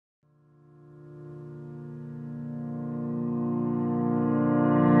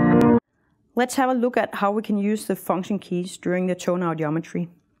Let's have a look at how we can use the function keys during the tone audiometry.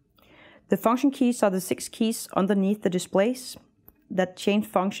 The function keys are the 6 keys underneath the displays that change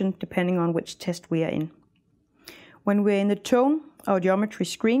function depending on which test we are in. When we're in the tone audiometry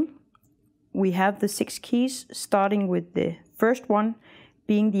screen, we have the 6 keys, starting with the first one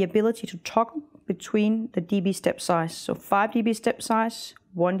being the ability to toggle between the dB step size. So 5 dB step size,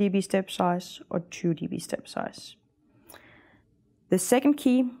 1 dB step size, or 2 dB step size. The second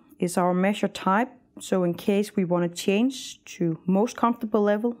key is our measure type. So in case we want to change to most comfortable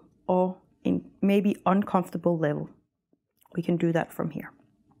level or in maybe uncomfortable level, we can do that from here.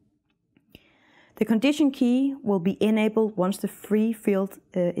 The condition key will be enabled once the free field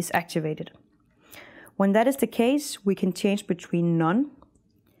is activated. When that is the case, we can change between none,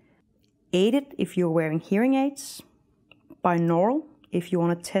 aided if you're wearing hearing aids, binaural if you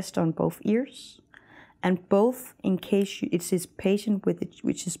want to test on both ears, and both in case it's a patient with it,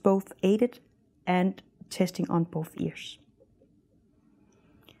 which is both aided and testing on both ears.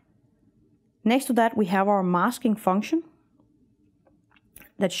 Next to that, we have our masking function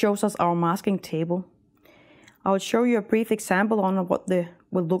that shows us our masking table. I will show you a brief example on what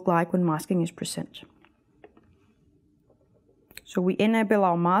will look like when masking is present. So we enable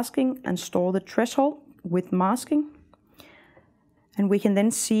our masking and store the threshold with masking. And we can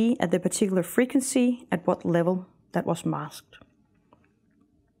then see at the particular frequency at what level that was masked.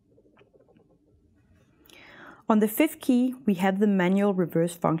 On the 5th key, we have the manual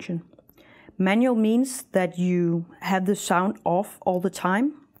reverse function. Manual means that you have the sound off all the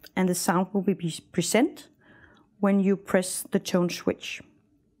time and the sound will be present when you press the tone switch.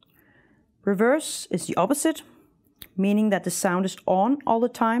 Reverse is the opposite, meaning that the sound is on all the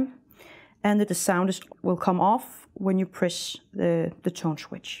time and that the sound will come off when you press the tone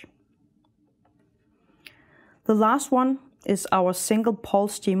switch. The last one is our single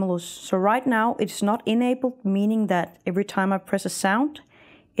pulse stimulus. So right now it's not enabled, meaning that every time I press a sound,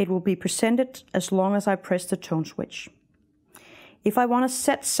 it will be presented as long as I press the tone switch. If I want to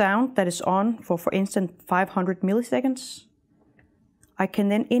set sound that is on for instance, 500 milliseconds, I can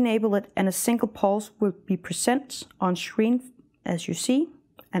then enable it and a single pulse will be present on screen as you see,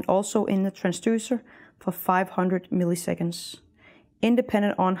 and also in the transducer for 500 milliseconds,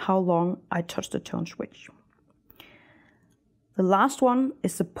 independent on how long I touch the tone switch. The last one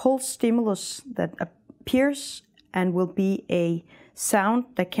is the pulse stimulus that appears and will be a sound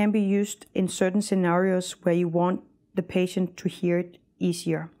that can be used in certain scenarios where you want the patient to hear it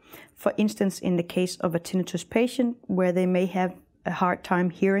easier. For instance, in the case of a tinnitus patient where they may have a hard time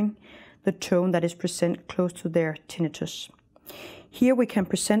hearing the tone that is present close to their tinnitus. Here we can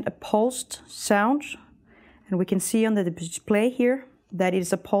present a pulsed sound, and we can see on the display here that it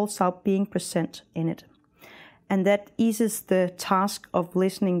is a pulse sound being present in it. And that eases the task of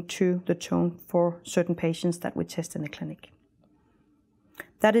listening to the tone for certain patients that we test in the clinic.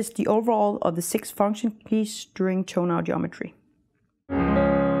 That is the overall of the 6 function keys during tone audiometry.